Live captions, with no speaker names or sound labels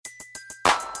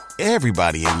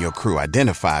Everybody in your crew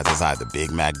identifies as either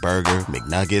Big Mac Burger,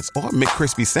 McNuggets, or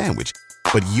McCrispy Sandwich.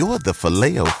 But you're the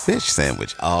Filet-O-Fish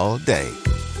Sandwich all day.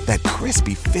 That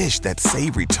crispy fish, that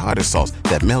savory tartar sauce,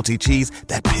 that melty cheese,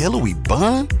 that pillowy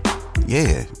bun.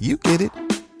 Yeah, you get it.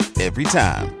 Every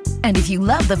time. And if you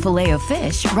love the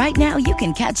Filet-O-Fish, right now you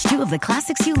can catch two of the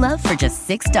classics you love for just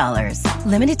 $6.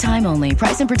 Limited time only.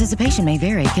 Price and participation may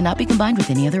vary. Cannot be combined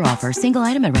with any other offer. Single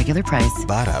item at regular price.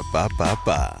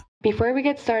 Ba-da-ba-ba-ba. Before we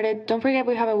get started, don't forget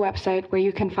we have a website where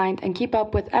you can find and keep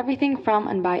up with everything from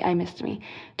and by I Missed Me.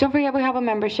 Don't forget we have a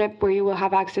membership where you will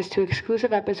have access to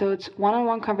exclusive episodes,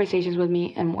 one-on-one conversations with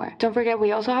me, and more. Don't forget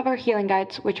we also have our healing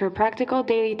guides, which are practical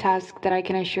daily tasks that I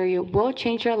can assure you will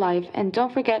change your life. And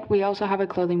don't forget we also have a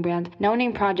clothing brand, No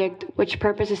Name Project, which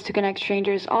purpose is to connect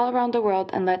strangers all around the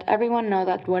world and let everyone know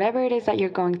that whatever it is that you're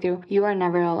going through, you are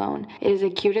never alone. It is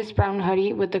the cutest brown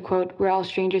hoodie with the quote, "We're all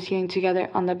strangers healing together"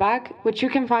 on the back, which you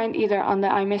can find either on the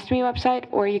I Missed Me website,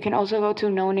 or you can also go to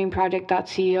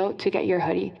nonameproject.co to get your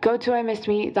hoodie. Go to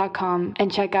imissedme.com and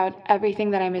check out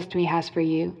everything that I Missed Me has for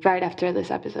you right after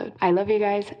this episode. I love you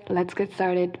guys. Let's get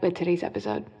started with today's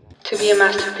episode. To be a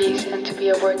masterpiece and to be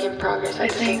a work in progress at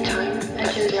the same time.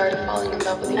 That's the art of falling in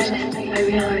love with yourself. I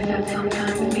realize that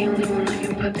sometimes the only one that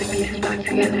can put the pieces back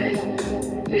together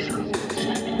is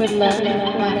yourself. With love,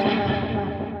 laughter.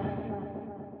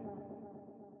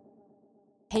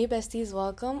 Hey besties,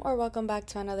 welcome back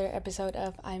to another episode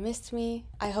of I Missed Me.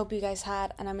 I hope you guys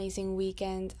had an amazing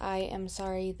weekend. I am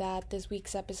sorry that this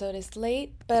week's episode is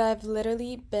late, but I've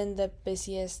literally been the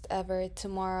busiest ever.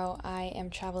 Tomorrow I am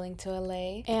traveling to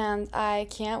LA and I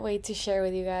can't wait to share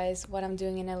with you guys what I'm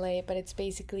doing in LA, but it's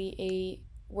basically a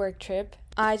work trip.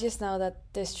 I just know that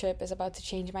this trip is about to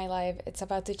change my life. It's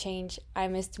about to change I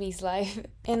Missed Me's life.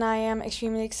 And I am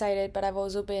extremely excited, but I've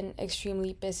also been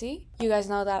extremely busy. You guys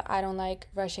know that I don't like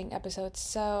rushing episodes.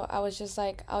 So I was just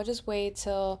like, I'll just wait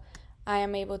till I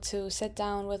am able to sit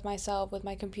down with myself, with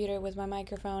my computer, with my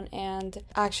microphone, and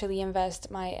actually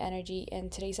invest my energy in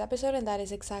today's episode. And that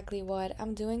is exactly what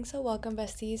I'm doing. So welcome,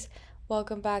 besties.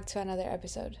 Welcome back to another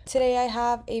episode. Today I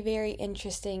have a very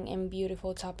interesting and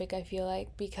beautiful topic, I feel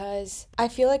like, because I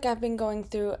feel like I've been going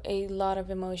through a lot of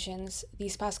emotions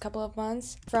these past couple of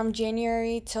months. From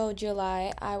January till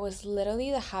July, I was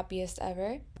literally the happiest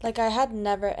ever. Like, I had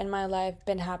never in my life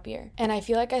been happier. And I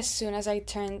feel like as soon as I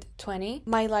turned 20,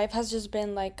 my life has just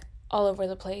been like all over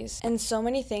the place. And so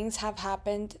many things have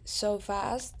happened so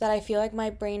fast that I feel like my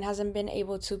brain hasn't been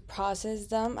able to process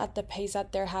them at the pace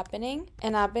that they're happening.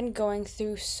 And I've been going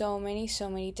through so many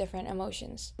different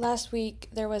emotions. Last week,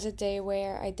 there was a day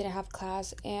where I didn't have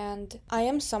class, and I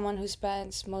am someone who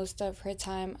spends most of her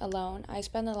time alone. I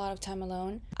spend a lot of time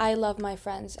alone. I love my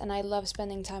friends and I love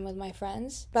spending time with my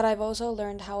friends, but I've also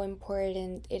learned how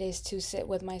important it is to sit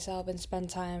with myself and spend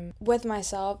time with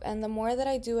myself. And the more that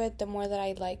I do it, the more that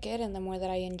I like it, and the more that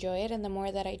I enjoy it, and the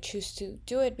more that I choose to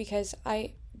do it, because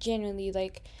I genuinely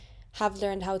have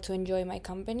learned how to enjoy my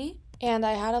company. And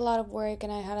I had a lot of work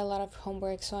and I had a lot of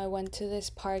homework, so I went to this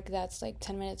park that's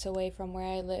 10 minutes away from where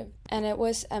I live. And it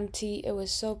was empty, it was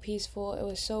so peaceful, it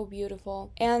was so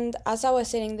beautiful. And as I was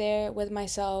sitting there with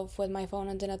myself, with my phone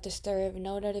on Do Not Disturb,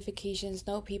 no notifications,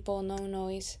 no people, no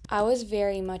noise, I was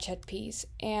very much at peace.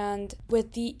 And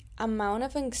with the amount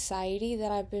of anxiety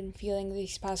that I've been feeling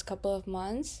these past couple of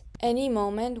months, any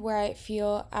moment where I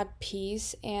feel at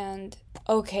peace and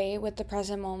okay with the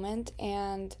present moment,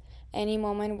 and any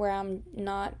moment where I'm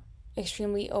not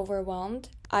extremely overwhelmed,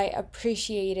 I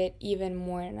appreciate it even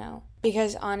more now.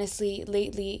 Because honestly,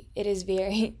 lately, it is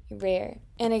very rare.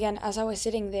 And again, as I was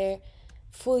sitting there,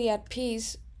 fully at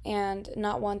peace and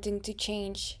not wanting to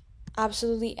change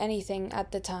absolutely anything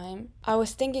at the time, I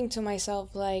was thinking to myself,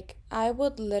 I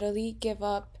would literally give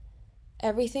up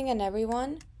everything and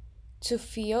everyone to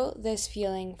feel this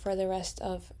feeling for the rest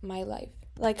of my life.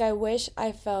 I wish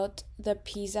I felt the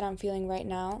peace that I'm feeling right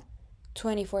now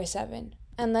 24/7.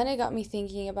 And then it got me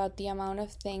thinking about the amount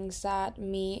of things that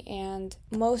me and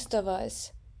most of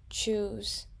us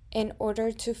choose in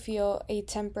order to feel a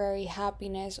temporary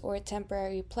happiness or a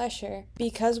temporary pleasure,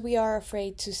 because we are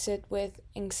afraid to sit with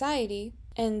anxiety,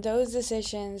 and those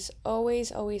decisions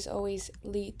always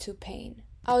lead to pain.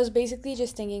 I was basically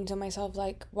just thinking to myself,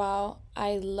 wow,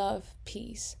 I love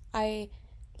peace. I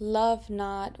love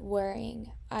not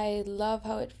worrying. I love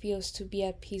how it feels to be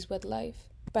at peace with life.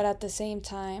 But at the same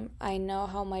time, I know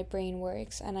how my brain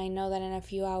works, and I know that in a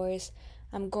few hours,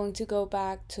 I'm going to go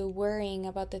back to worrying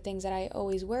about the things that I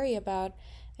always worry about,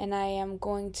 and I am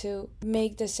going to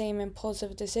make the same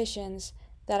impulsive decisions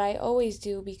that I always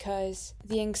do, because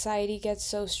the anxiety gets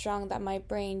so strong that my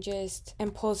brain just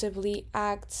impulsively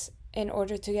acts in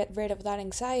order to get rid of that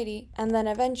anxiety, and then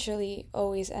eventually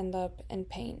always end up in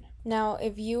pain. Now,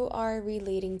 if you are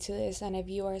relating to this and if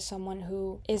you are someone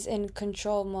who is in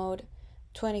control mode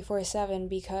 24/7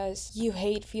 because you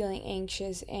hate feeling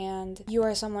anxious and you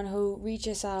are someone who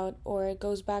reaches out or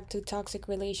goes back to toxic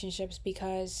relationships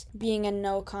because being in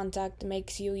no contact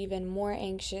makes you even more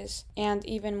anxious and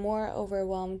even more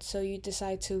overwhelmed, so you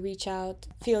decide to reach out,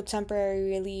 feel temporary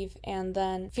relief, and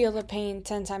then feel the pain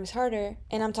 10 times harder.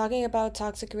 And I'm talking about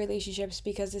toxic relationships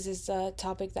because this is the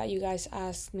topic that you guys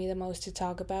asked me the most to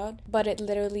talk about, but it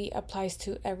literally applies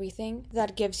to everything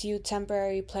that gives you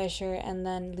temporary pleasure and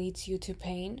then leads you to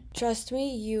pain. Trust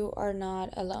me, you are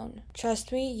not alone.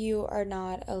 Trust me, you are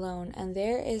not alone. And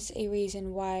there is a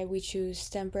reason why we choose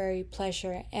temporary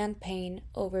pleasure and pain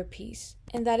over peace.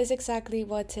 And that is exactly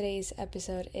what today's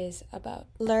episode is about.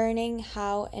 Learning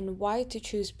how and why to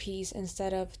choose peace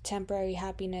instead of temporary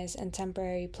happiness and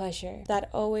temporary pleasure that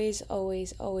always,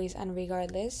 and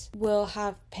regardless, will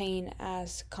have pain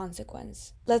as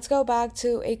consequence. Let's go back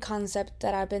to a concept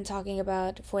that I've been talking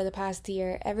about for the past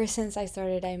year, ever since I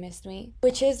started I Missed Me,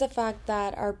 which is the fact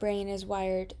that our brain is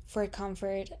wired for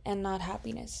comfort and not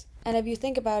happiness. And if you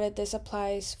think about it, this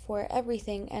applies for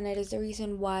everything, and it is the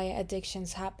reason why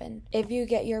addictions happen. If you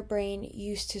get your brain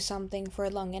used to something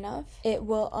for long enough, it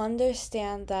will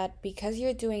understand that because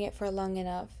you're doing it for long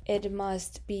enough, it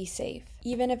must be safe.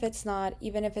 Even if it's not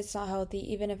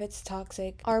healthy, even if it's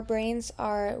toxic, our brains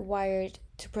are wired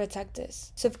to protect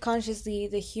us. Subconsciously,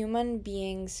 the human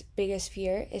being's biggest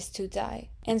fear is to die.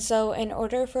 And so in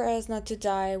order for us not to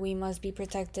die, we must be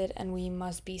protected and we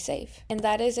must be safe. And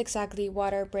that is exactly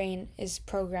what our brain is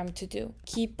programmed to do.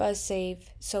 Keep us safe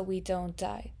so we don't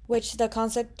die. Which the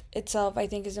concept itself I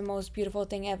think is the most beautiful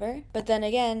thing ever. But then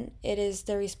again, it is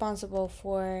the responsible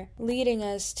for leading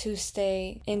us to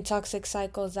stay in toxic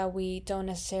cycles that we don't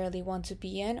necessarily want to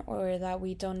be in or that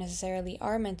we don't necessarily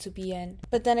are meant to be in.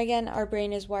 But then again, our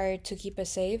brain is wired to keep us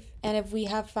safe. And if we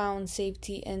have found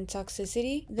safety in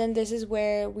toxicity, then this is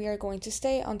where we are going to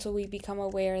stay until we become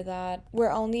aware that we're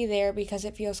only there because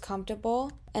it feels comfortable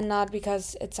and not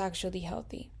because it's actually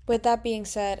healthy. With that being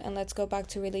said, and let's go back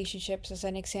to relationships as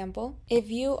an example. If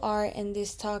you are in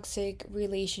this toxic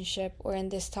relationship or in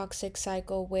this toxic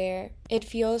cycle where it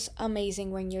feels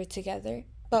amazing when you're together,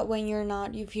 but when you're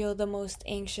not, you feel the most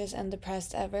anxious and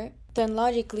depressed ever, then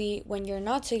logically, when you're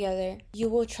not together, you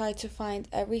will try to find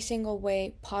every single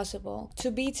way possible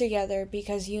to be together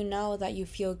because you know that you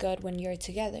feel good when you're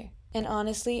together. And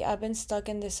honestly, I've been stuck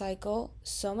in this cycle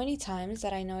so many times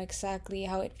that I know exactly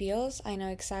how it feels, I know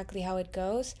exactly how it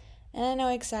goes, and I know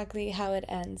exactly how it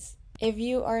ends. If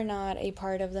you are not a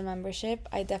part of the membership,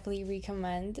 I definitely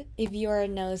recommend if you are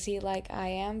nosy like I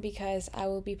am, because I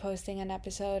will be posting an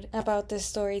episode about the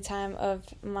story time of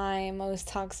my most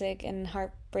toxic and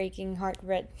heartbreaking,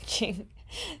 heart-wrenching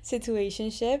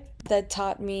situationship that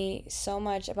taught me so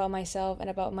much about myself and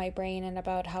about my brain and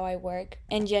about how I work,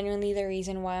 and genuinely the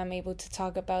reason why I'm able to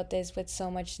talk about this with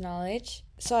so much knowledge.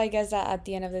 So I guess that at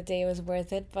the end of the day it was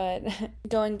worth it. But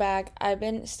going back, I've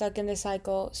been stuck in this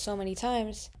cycle so many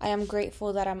times. I am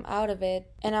grateful that I'm out of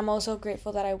it, and I'm also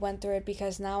grateful that I went through it,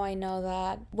 because now I know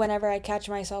that whenever I catch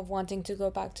myself wanting to go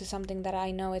back to something that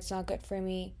I know it's not good for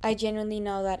me, I genuinely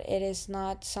know that it is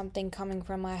not something coming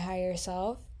from my higher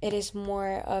self. It is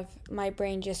more of my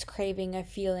brain just craving a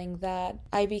feeling that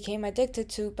I became addicted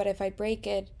to, but if I break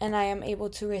it and I am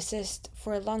able to resist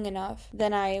for long enough,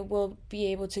 then I will be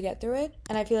able to get through it.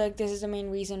 And I feel like this is the main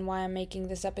reason why I'm making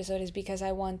this episode, is because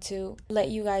I want to let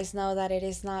you guys know that it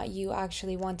is not you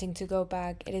actually wanting to go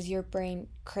back. It is your brain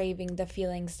craving the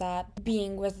feelings that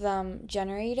being with them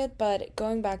generated. But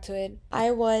going back to it, I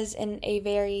was in a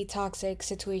very toxic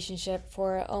situationship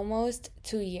for almost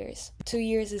 2 years. 2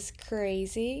 years is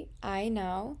crazy, I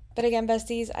know. But again,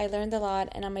 besties, I learned a lot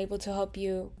and I'm able to help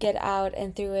you get out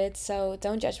and through it, so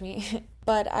don't judge me.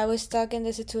 But I was stuck in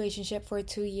the situationship for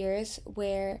 2 years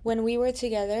where when we were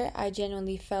together, I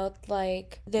genuinely felt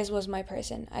like this was my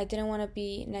person. I didn't want to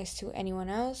be next to anyone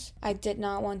else. I did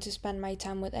not want to spend my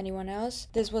time with anyone else.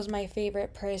 This was my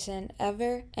favorite person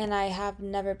ever, and I have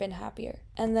never been happier.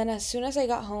 And then as soon as I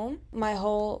got home, my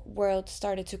whole world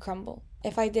started to crumble.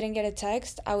 If I didn't get a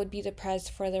text, I would be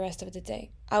depressed for the rest of the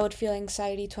day. I would feel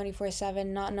anxiety 24/7,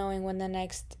 not knowing when the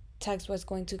next text was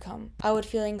going to come. I would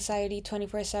feel anxiety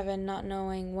 24/7, not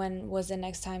knowing when was the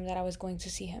next time that I was going to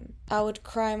see him. I would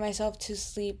cry myself to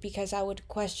sleep because I would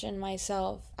question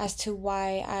myself as to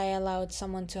why I allowed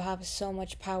someone to have so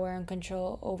much power and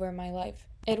control over my life.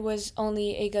 It was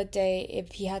only a good day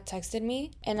if he had texted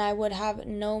me, and I would have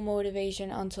no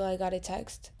motivation until I got a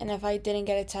text. And if I didn't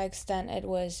get a text, then it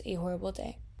was a horrible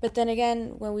day. But then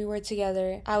again, when we were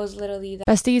together, I was literally the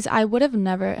besties. I would have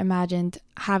never imagined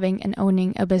having and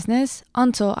owning a business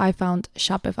until I found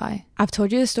Shopify. I've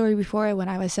told you the story before. When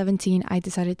I was 17, I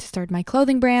decided to start my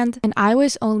clothing brand, and I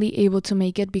was only able to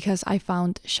make it because I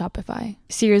found Shopify.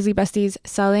 Seriously, besties,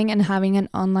 selling and having an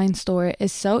online store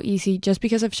is so easy just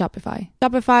because of Shopify.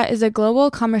 Shopify is a global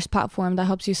commerce platform that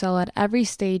helps you sell at every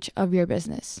stage of your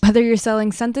business. Whether you're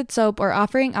selling scented soap or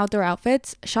offering outdoor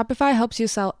outfits, Shopify helps you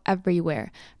sell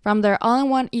everywhere. From their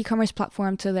all-in-one e-commerce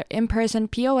platform to their in-person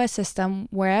POS system,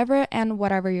 wherever and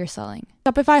whatever you're selling.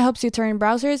 Shopify helps you turn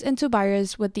browsers into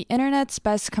buyers with the internet's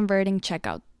best converting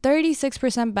checkout.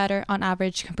 36% better on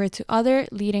average compared to other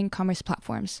leading commerce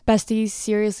platforms. Besties,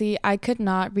 seriously, I could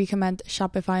not recommend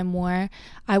Shopify more.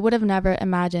 I would have never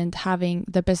imagined having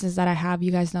the business that I have.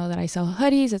 You guys know that I sell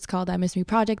hoodies. It's called I Miss Me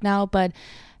Project now, but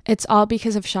it's all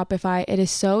because of Shopify. It is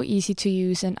so easy to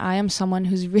use, and I am someone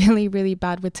who's really, really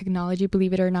bad with technology,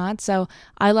 believe it or not. So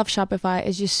I love Shopify.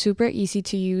 It's just super easy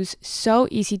to use, so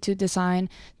easy to design,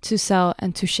 to sell,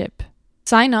 and to ship.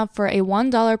 Sign up for a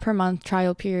 $1 per month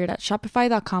trial period at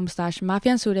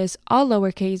shopify.com/mafianzures, all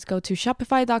lowercase. Go to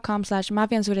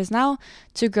shopify.com/mafianzures now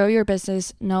to grow your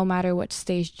business no matter what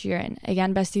stage you're in.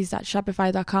 Again, besties, at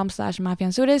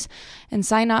shopify.com/mafianzures and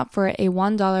sign up for a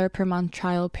 $1 per month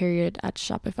trial period at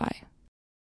Shopify.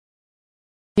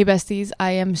 Hey besties,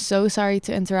 I am so sorry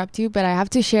to interrupt you, but I have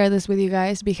to share this with you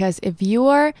guys because if you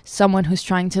are someone who's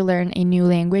trying to learn a new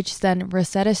language, then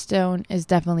Rosetta Stone is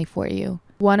definitely for you.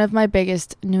 One of my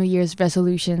biggest New Year's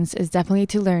resolutions is definitely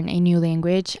to learn a new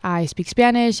language. I speak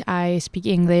Spanish, I speak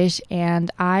English, and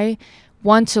I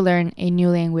want to learn a new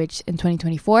language in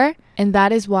 2024. And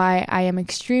that is why I am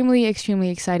extremely, extremely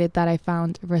excited that I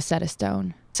found Rosetta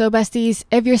Stone. So besties,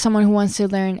 if you're someone who wants to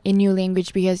learn a new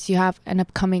language because you have an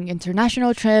upcoming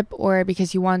international trip, or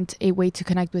because you want a way to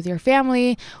connect with your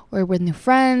family or with new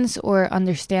friends, or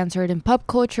understand certain pop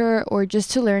culture, or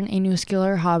just to learn a new skill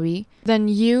or hobby, then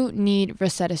you need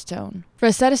Rosetta Stone.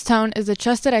 Rosetta Stone is a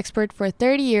trusted expert for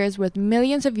 30 years with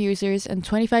millions of users and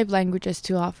 25 languages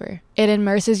to offer. It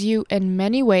immerses you in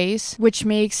many ways, which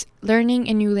makes learning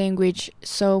a new language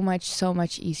so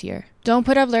much easier. Don't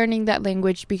put off learning that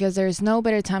language because there is no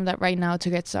better time than right now to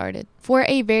get started. For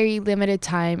a very limited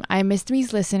time, I Missed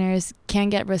Me's listeners can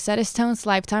get Rosetta Stone's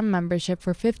lifetime membership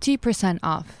for 50%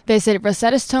 off. Visit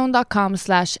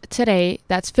rosettastone.com/today.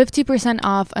 That's 50%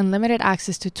 off unlimited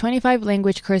access to 25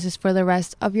 language courses for the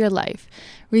rest of your life.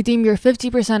 Redeem your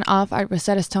 50% off at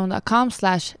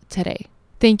rosettastone.com/today.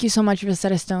 Thank you so much,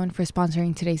 Rosetta Stone, for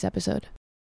sponsoring today's episode.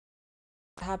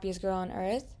 Happiest girl on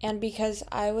earth, and because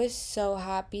I was so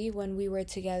happy when we were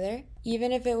together,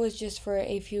 even if it was just for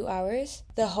a few hours,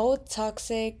 the whole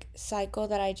toxic cycle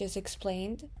that I just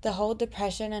explained, the whole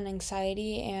depression and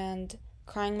anxiety and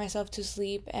crying myself to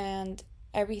sleep and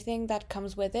everything that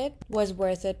comes with it was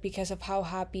worth it because of how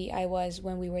happy I was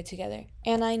when we were together.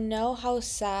 And I know how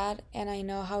sad and I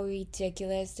know how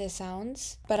ridiculous this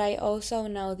sounds, but I also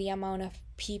know the amount of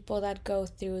people that go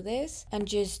through this and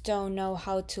just don't know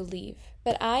how to leave.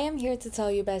 But I am here to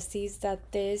tell you, besties,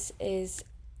 that this is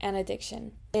an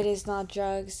addiction. It is not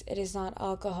drugs, it is not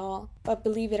alcohol, but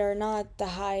believe it or not, the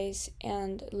highs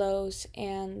and lows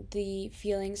and the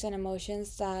feelings and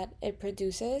emotions that it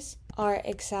produces are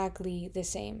exactly the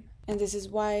same. And this is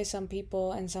why some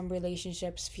people and some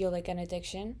relationships feel like an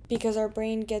addiction, because our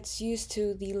brain gets used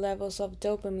to the levels of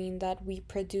dopamine that we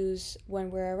produce when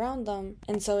we're around them,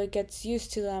 and so it gets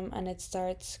used to them and it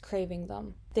starts craving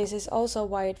them. This is also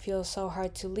why it feels so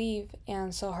hard to leave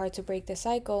and so hard to break the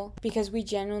cycle, because we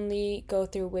genuinely go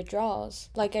through withdrawals.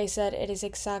 Like I said, it is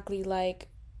exactly like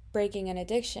breaking an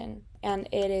addiction, and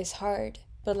it is hard.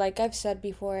 But like I've said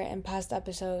before in past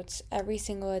episodes, every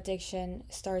single addiction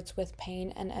starts with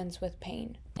pain and ends with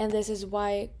pain. And this is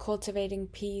why cultivating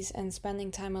peace and spending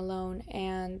time alone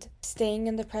and staying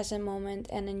in the present moment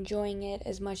and enjoying it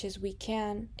as much as we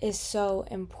can is so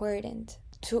important,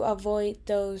 to avoid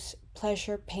those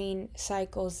pleasure-pain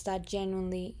cycles that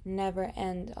genuinely never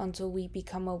end until we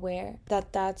become aware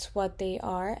that that's what they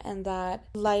are, and that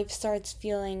life starts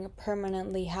feeling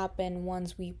permanently happen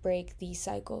once we break these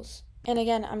cycles. And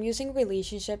again, I'm using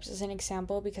relationships as an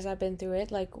example because I've been through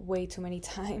it like way too many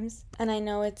times. And I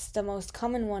know it's the most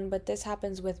common one, but this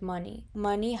happens with money.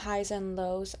 Money highs and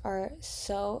lows are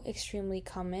so extremely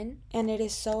common. And it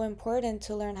is so important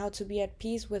to learn how to be at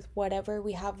peace with whatever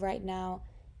we have right now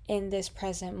in this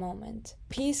present moment.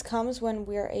 Peace comes when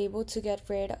we're able to get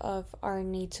rid of our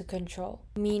need to control,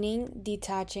 meaning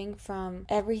detaching from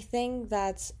everything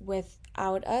that's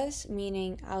without us,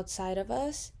 meaning outside of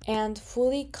us, and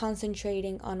fully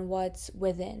concentrating on what's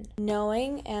within.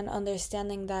 Knowing and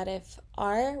understanding that if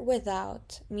our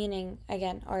without, meaning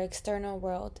again our external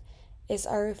world, is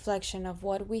our reflection of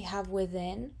what we have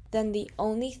within, then the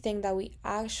only thing that we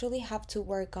actually have to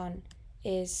work on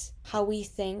is how we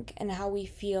think and how we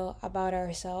feel about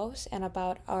ourselves and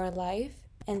about our life.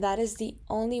 And that is the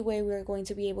only way we're going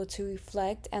to be able to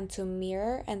reflect and to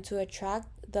mirror and to attract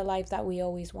the life that we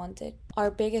always wanted. Our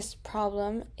biggest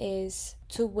problem is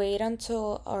to wait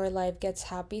until our life gets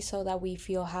happy so that we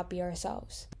feel happy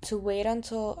ourselves. To wait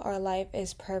until our life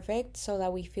is perfect so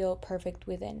that we feel perfect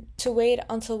within. To wait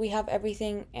until we have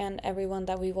everything and everyone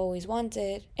that we've always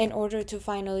wanted in order to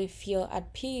finally feel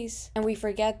at peace. And we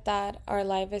forget that our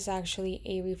life is actually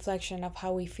a reflection of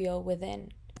how we feel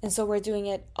within. And so we're doing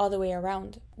it all the way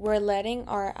around. We're letting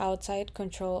our outside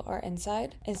control our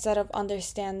inside instead of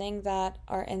understanding that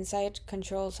our inside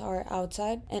controls our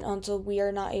outside. And until we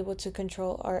are not able to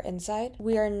control our inside,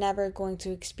 we are never going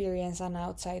to experience an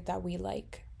outside that we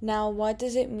like. Now, what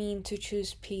does it mean to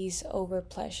choose peace over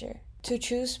pleasure? To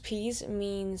choose peace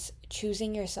means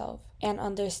choosing yourself and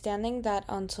understanding that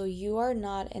until you are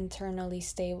not internally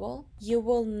stable, you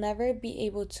will never be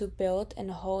able to build and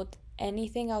hold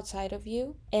anything outside of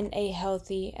you in a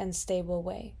healthy and stable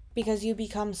way, because you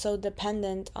become so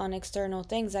dependent on external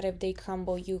things that if they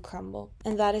crumble, you crumble.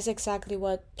 And that is exactly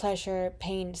what pleasure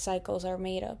pain cycles are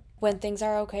made of. When things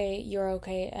are okay, you're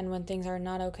okay, and when things are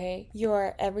not okay, you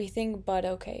are everything but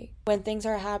okay. When things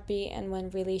are happy and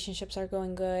when relationships are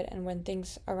going good and when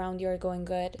things around you are going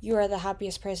good, you are the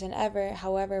happiest person ever.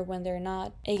 However, when they're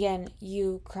not, again,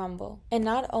 you crumble. And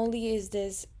not only is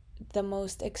this the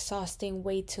most exhausting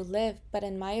way to live, but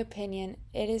in my opinion,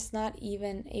 it is not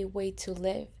even a way to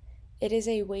live. It is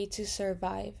a way to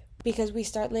survive. Because we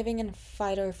start living in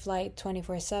fight or flight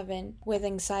 24/7, with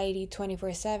anxiety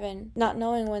 24/7, not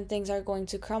knowing when things are going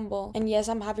to crumble. And yes,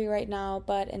 I'm happy right now,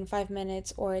 but in 5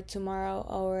 minutes or tomorrow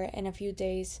or in a few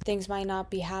days, things might not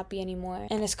be happy anymore.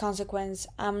 And as a consequence,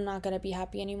 I'm not gonna be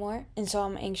happy anymore. And so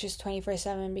I'm anxious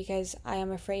 24/7 because I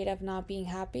am afraid of not being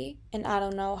happy. And I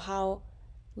don't know how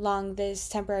long this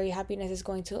temporary happiness is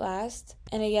going to last.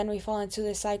 And again, we fall into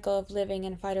the cycle of living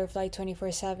in fight or flight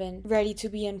 24/7, ready to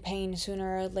be in pain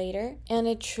sooner or later. And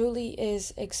it truly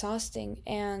is exhausting.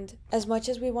 And as much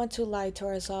as we want to lie to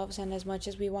ourselves and as much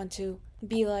as we want to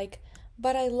be like,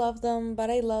 but I love them,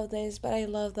 but I love this, but I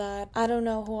love that, I don't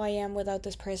know who I am without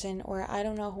this person, or I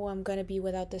don't know who I'm gonna be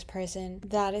without this person,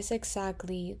 that is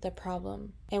exactly the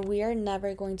problem. And we are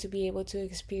never going to be able to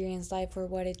experience life for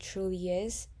what it truly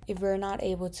is if we're not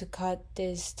able to cut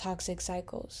these toxic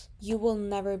cycles. You will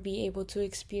never be able to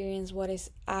experience what is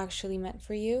actually meant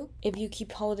for you if you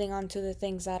keep holding on to the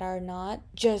things that are not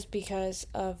just because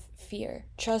of fear.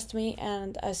 Trust me,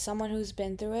 and as someone who's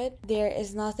been through it, there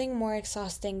is nothing more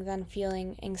exhausting than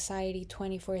feeling anxiety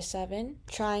 24/7,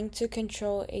 trying to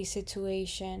control a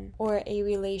situation or a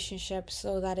relationship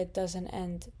so that it doesn't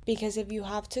end. Because if you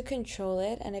have to control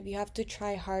it and if you have to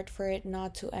try hard for it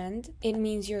not to end, it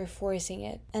means you're forcing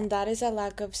it. And that is a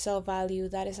lack of self-value,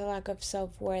 that is a lack of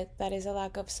self-worth, that is a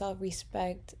lack of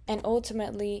self-respect. And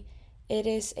ultimately, it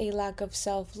is a lack of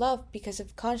self-love, because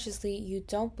if consciously you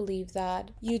don't believe that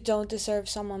you don't deserve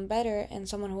someone better and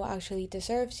someone who actually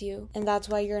deserves you, and that's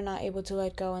why you're not able to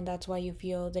let go, and that's why you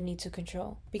feel the need to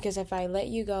control. Because if I let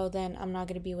you go, then I'm not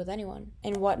going to be with anyone.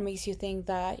 And what makes you think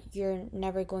that you're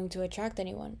never going to attract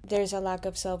anyone? There's a lack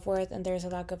of self-worth and there's a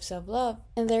lack of self-love.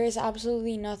 And there is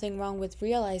absolutely nothing wrong with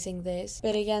realizing this.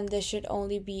 But again, this should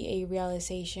only be a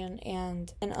realization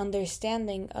and an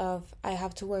understanding of I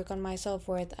have to work on my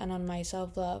self-worth and on my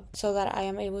self-love so that I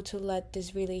am able to let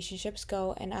these relationships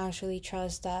go and actually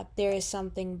trust that there is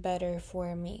something better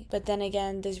for me. But then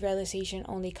again, this realization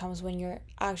only comes when you're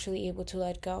actually able to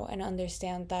let go and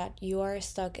understand that you are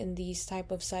stuck in these type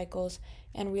of cycles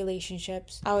and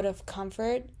relationships out of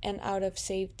comfort and out of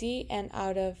safety and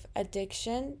out of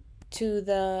addiction to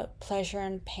the pleasure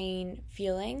and pain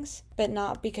feelings, but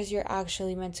not because you're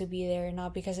actually meant to be there,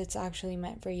 not because it's actually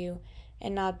meant for you,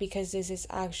 and not because this is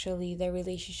actually the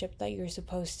relationship that you're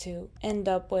supposed to end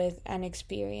up with and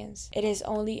experience. It is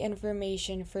only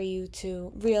information for you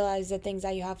to realize the things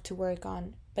that you have to work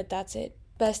on, but that's it.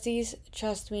 Besties,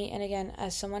 trust me, and again,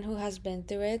 as someone who has been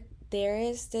through it, there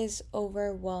is this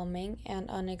overwhelming and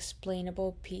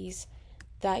unexplainable peace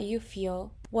that you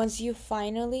feel once you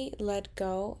finally let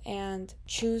go and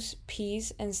choose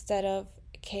peace instead of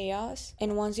chaos.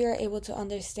 And once you're able to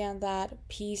understand that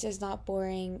peace is not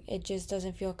boring, it just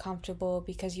doesn't feel comfortable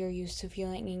because you're used to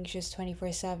feeling anxious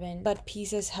 24/7. But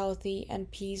peace is healthy,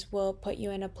 and peace will put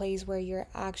you in a place where you're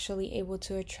actually able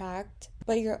to attract.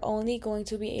 But you're only going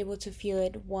to be able to feel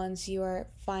it once you are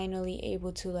finally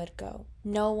able to let go.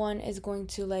 No one is going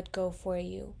to let go for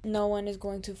you. No one is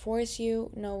going to force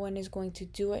you. No one is going to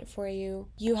do it for you.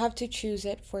 You have to choose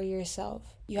it for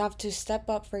yourself. You have to step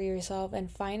up for yourself and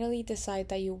finally decide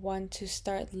that you want to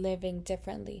start living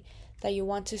differently, that you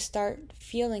want to start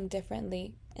feeling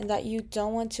differently, and that you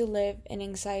don't want to live in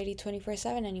anxiety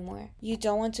 24/7 anymore. You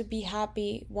don't want to be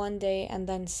happy one day and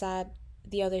then sad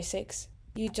the other 6.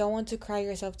 You don't want to cry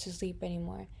yourself to sleep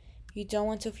anymore. You don't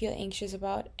want to feel anxious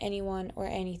about anyone or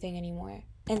anything anymore.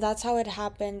 And that's how it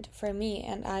happened for me.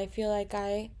 And I feel like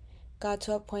I got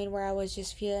to a point where I was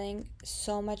just feeling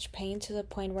so much pain, to the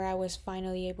point where I was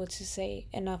finally able to say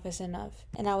enough is enough.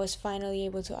 And I was finally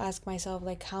able to ask myself,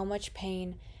 like, how much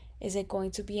pain is it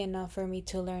going to be enough for me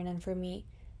to learn and for me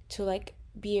to like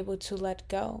be able to let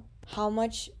go? How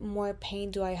much more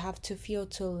pain do I have to feel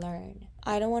to learn?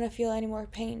 I don't want to feel any more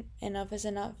pain. Enough is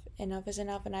enough. Enough is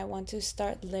enough. And I want to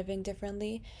start living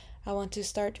differently. I want to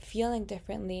start feeling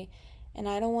differently. And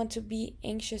I don't want to be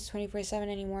anxious 24/7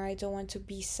 anymore. I don't want to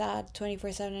be sad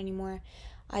 24/7 anymore.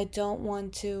 I don't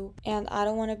want to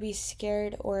be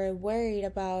scared or worried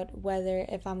about whether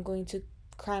if I'm going to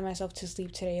cry myself to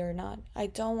sleep today or not. I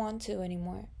don't want to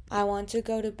anymore. I want to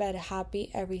go to bed happy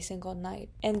every single night.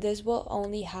 And this will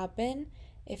only happen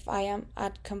if I am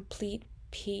at complete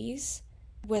peace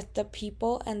with the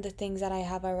people and the things that I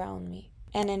have around me.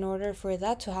 And in order for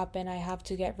that to happen, I have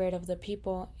to get rid of the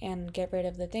people and get rid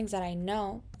of the things that I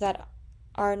know that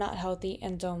are not healthy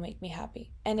and don't make me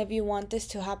happy. And if you want this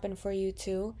to happen for you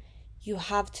too, you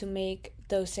have to make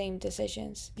those same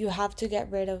decisions. You have to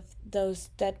get rid of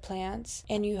those dead plans,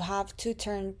 and you have to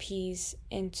turn peace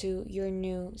into your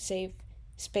new safe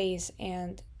space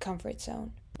and comfort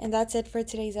zone. And that's it for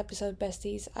today's episode,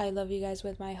 besties. I love you guys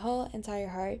with my whole entire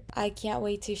heart. I can't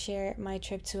wait to share my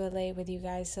trip to LA with you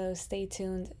guys, so stay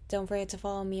tuned. Don't forget to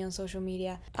follow me on social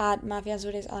media at Mafia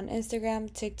Azures on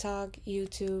Instagram, TikTok,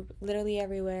 YouTube, literally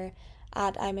everywhere.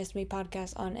 At I Missed Me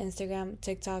Podcast on Instagram,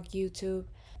 TikTok, YouTube.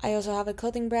 I also have a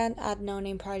clothing brand at No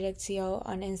Name Project CO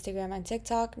on Instagram and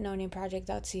TikTok,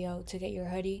 nonameproject.co to get your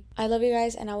hoodie. I love you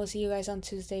guys, and I will see you guys on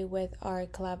Tuesday with our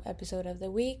collab episode of the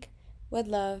week. With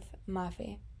love,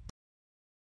 Mafi.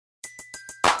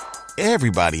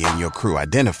 Everybody in your crew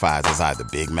identifies as either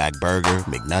Big Mac Burger,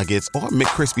 McNuggets, or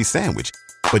McCrispy Sandwich.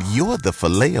 But you're the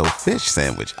Filet-O-Fish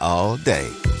Sandwich all day.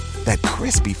 That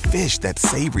crispy fish, that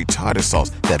savory tartar sauce,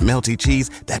 that melty cheese,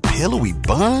 that pillowy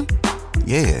bun.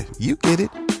 Yeah, you get it.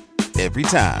 Every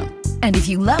time. And if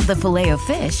you love the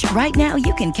Filet-O-Fish, right now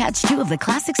you can catch 2 of the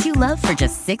classics you love for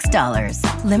just $6.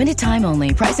 Limited time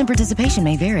only. Price and participation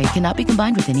may vary. Cannot be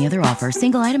combined with any other offer.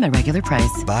 Single item at regular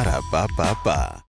price. Ba-da-ba-ba-ba.